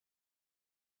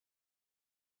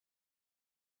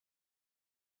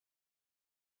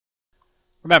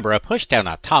Remember, a pushdown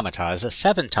automata is a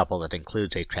 7-tuple that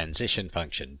includes a transition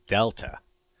function delta.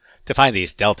 To find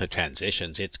these delta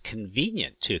transitions, it's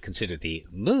convenient to consider the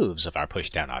moves of our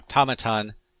pushdown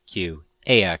automaton, q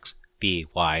ax, b,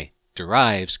 y,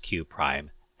 derives q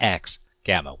prime, x,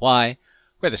 gamma, y,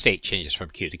 where the state changes from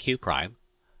q to q prime,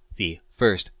 the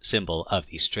first symbol of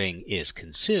the string is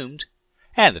consumed,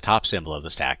 and the top symbol of the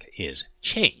stack is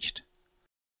changed.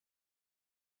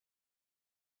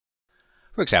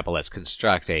 For example, let's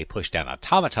construct a pushdown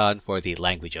automaton for the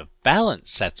language of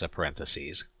balanced sets of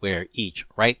parentheses, where each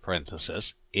right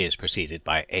parenthesis is preceded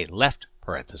by a left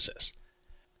parenthesis.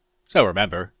 So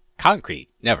remember, concrete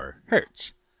never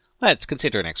hurts. Let's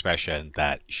consider an expression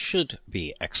that should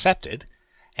be accepted,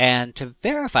 and to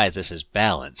verify this is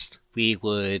balanced, we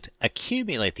would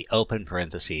accumulate the open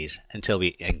parentheses until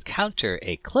we encounter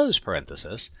a close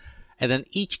parenthesis, and then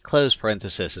each closed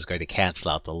parenthesis is going to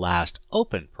cancel out the last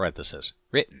open parenthesis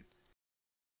written.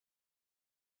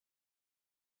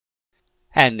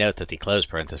 And note that the closed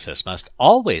parenthesis must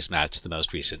always match the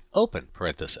most recent open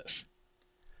parenthesis.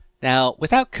 Now,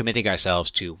 without committing ourselves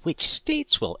to which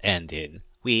states we'll end in,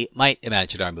 we might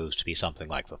imagine our moves to be something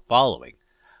like the following.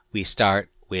 We start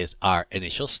with our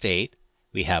initial state,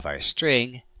 we have our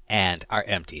string, and our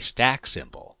empty stack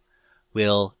symbol.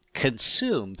 We'll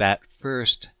consume that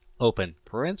first open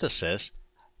parenthesis,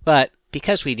 but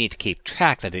because we need to keep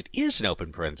track that it is an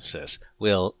open parenthesis,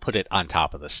 we'll put it on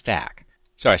top of the stack.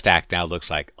 So our stack now looks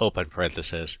like open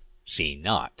parenthesis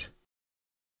C0.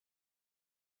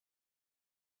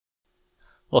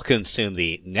 We'll consume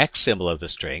the next symbol of the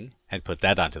string and put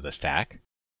that onto the stack.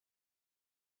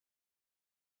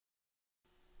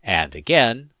 And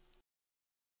again.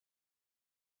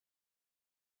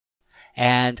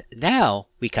 And now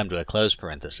we come to a closed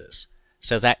parenthesis.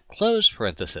 So that closed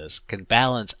parenthesis can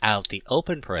balance out the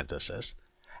open parenthesis,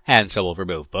 and so we'll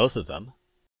remove both of them.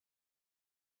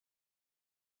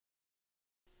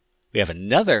 We have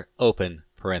another open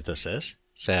parenthesis,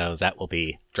 so that will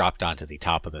be dropped onto the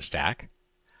top of the stack.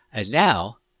 And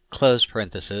now, closed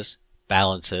parenthesis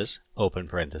balances open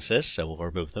parenthesis, so we'll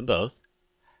remove them both.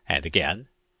 And again,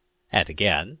 and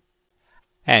again.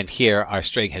 And here our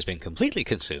string has been completely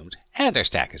consumed, and our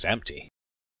stack is empty.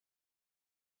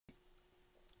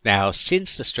 Now,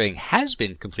 since the string has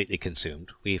been completely consumed,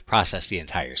 we've processed the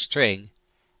entire string,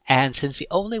 and since the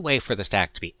only way for the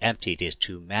stack to be emptied is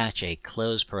to match a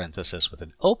closed parenthesis with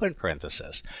an open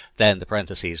parenthesis, then the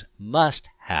parentheses must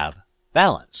have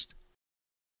balanced.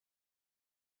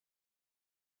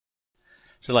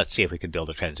 So let's see if we can build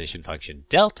a transition function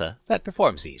delta that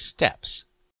performs these steps.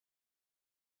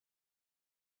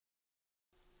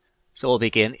 So we'll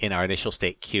begin in our initial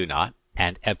state Q0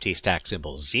 and empty stack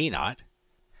symbol Z0.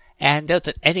 And note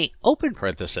that any open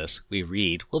parenthesis we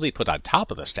read will be put on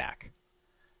top of the stack.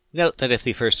 Note that if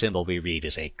the first symbol we read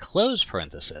is a closed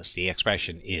parenthesis, the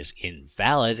expression is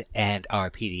invalid and our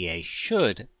PDA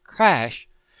should crash,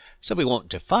 so we won't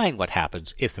define what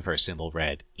happens if the first symbol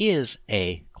read is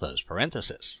a closed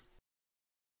parenthesis.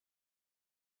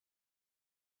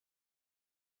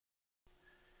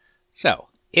 So,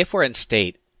 if we're in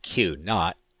state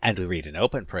Q0 and we read an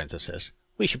open parenthesis,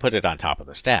 we should put it on top of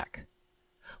the stack.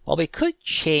 While we could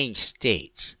change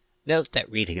states, note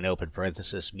that reading an open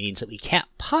parenthesis means that we can't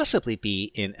possibly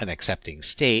be in an accepting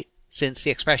state since the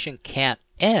expression can't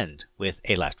end with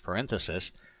a left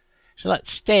parenthesis. So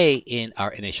let's stay in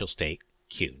our initial state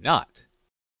Q0.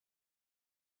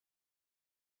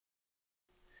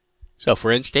 So if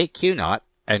we're in state Q0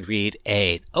 and read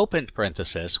an opened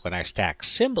parenthesis when our stack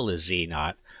symbol is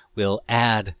Z0, we'll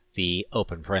add the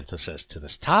open parenthesis to the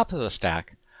top of the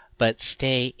stack, but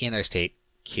stay in our state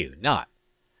Q0.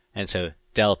 And so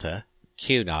delta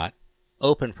Q0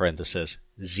 open parenthesis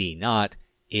Z0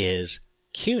 is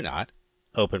Q0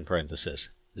 open parenthesis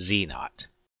Z0.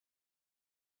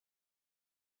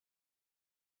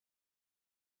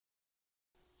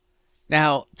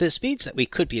 Now, this means that we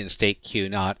could be in state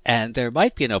Q0 and there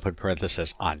might be an open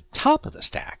parenthesis on top of the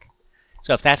stack.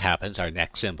 So if that happens, our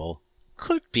next symbol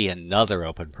could be another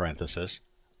open parenthesis,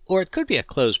 or it could be a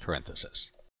closed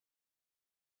parenthesis.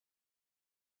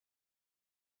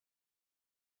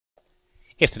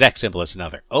 If the next symbol is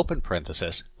another open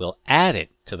parenthesis, we'll add it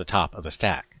to the top of the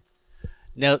stack.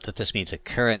 Note that this means the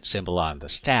current symbol on the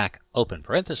stack, open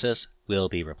parenthesis, will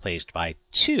be replaced by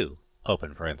two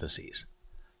open parentheses.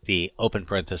 The open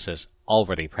parenthesis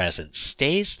already present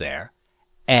stays there,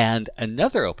 and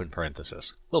another open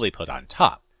parenthesis will be put on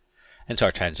top. And so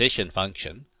our transition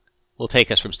function will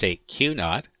take us from state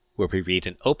Q0, where we read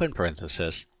an open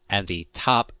parenthesis, and the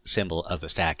top symbol of the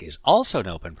stack is also an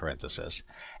open parenthesis,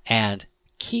 and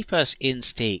keep us in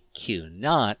state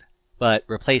Q0, but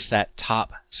replace that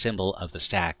top symbol of the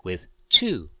stack with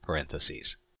 2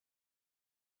 parentheses.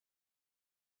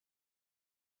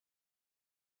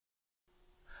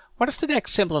 What if the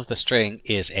next symbol of the string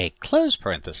is a close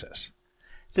parenthesis?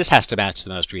 This has to match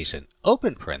the most recent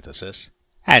open parenthesis,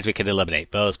 and we can eliminate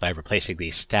both by replacing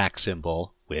the stack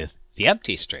symbol with the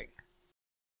empty string.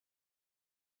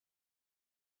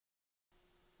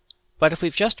 But if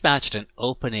we've just matched an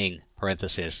opening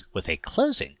parenthesis with a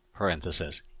closing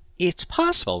parenthesis, it's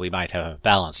possible we might have a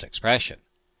balanced expression.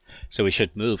 So we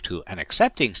should move to an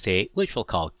accepting state, which we'll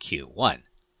call Q1.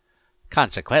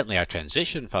 Consequently, our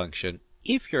transition function,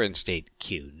 if you're in state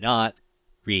Q0,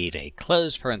 read a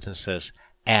close parenthesis,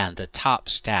 and the top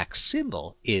stack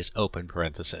symbol is open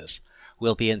parenthesis,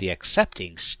 will be in the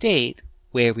accepting state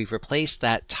where we've replaced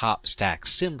that top stack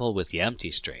symbol with the empty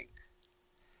string.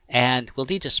 And we'll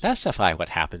need to specify what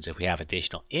happens if we have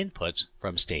additional inputs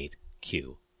from state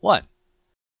Q1.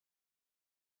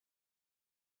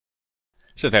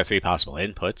 So there are 3 possible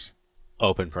inputs: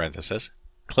 open parenthesis,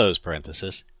 close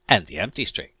parenthesis, and the empty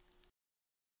string.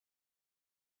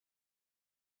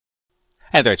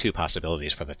 And there are 2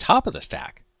 possibilities for the top of the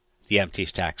stack: the empty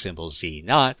stack symbol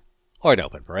Z0 or an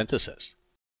open parenthesis.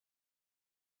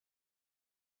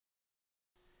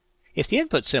 If the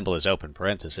input symbol is open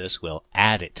parenthesis, we'll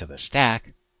add it to the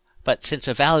stack, but since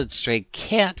a valid string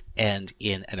can't end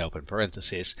in an open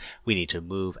parenthesis, we need to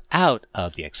move out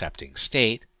of the accepting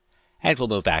state, and we'll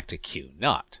move back to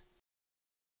Q0.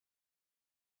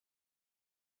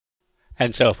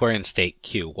 And so if we're in state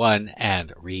Q1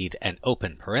 and read an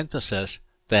open parenthesis,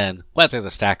 then whether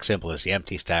the stack symbol is the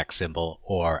empty stack symbol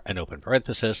or an open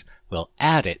parenthesis, we'll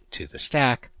add it to the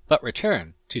stack, but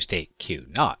return to state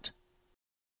Q0.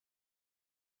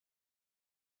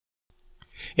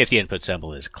 If the input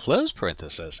symbol is close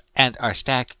parenthesis and our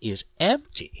stack is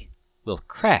empty, we'll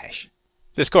crash.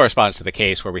 This corresponds to the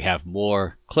case where we have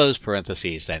more close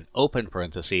parentheses than open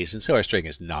parentheses, and so our string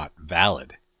is not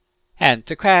valid. And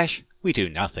to crash, we do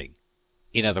nothing.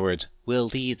 In other words, we'll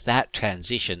leave that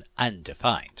transition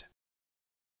undefined.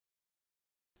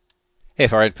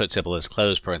 If our input symbol is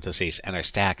close parentheses and our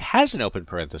stack has an open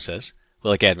parenthesis,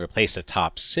 we'll again replace the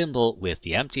top symbol with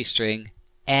the empty string,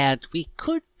 and we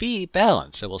could be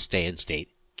balanced, so we'll stay in state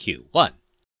Q1.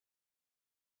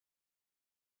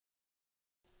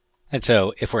 And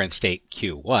so if we're in state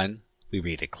Q1, we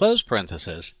read a close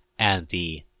parenthesis, and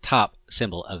the top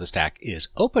symbol of the stack is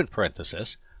open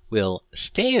parenthesis, we'll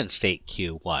stay in state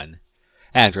Q1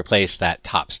 and replace that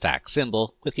top stack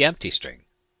symbol with the empty string.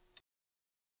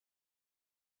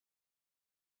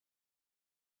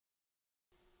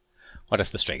 What if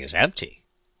the string is empty?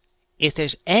 If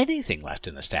there's anything left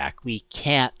in the stack, we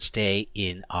can't stay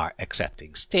in our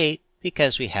accepting state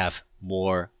because we have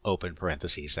more open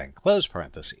parentheses than close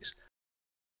parentheses.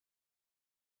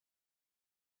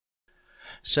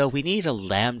 So we need a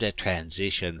lambda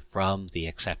transition from the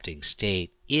accepting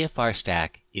state if our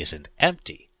stack isn't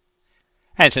empty.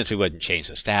 And since we wouldn't change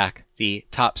the stack, the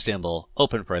top symbol,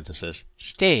 open parenthesis,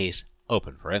 stays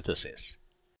open parenthesis.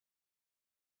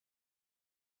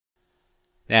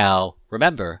 Now,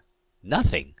 remember,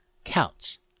 nothing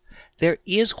counts. There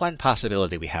is one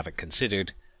possibility we haven't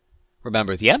considered.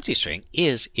 Remember, the empty string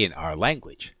is in our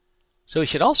language. So we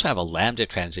should also have a lambda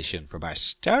transition from our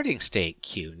starting state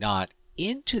Q0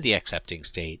 into the accepting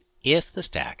state if the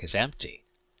stack is empty.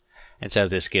 And so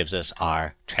this gives us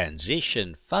our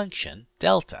transition function,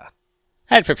 delta.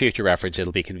 And for future reference,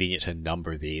 it'll be convenient to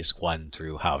number these 1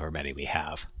 through however many we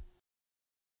have.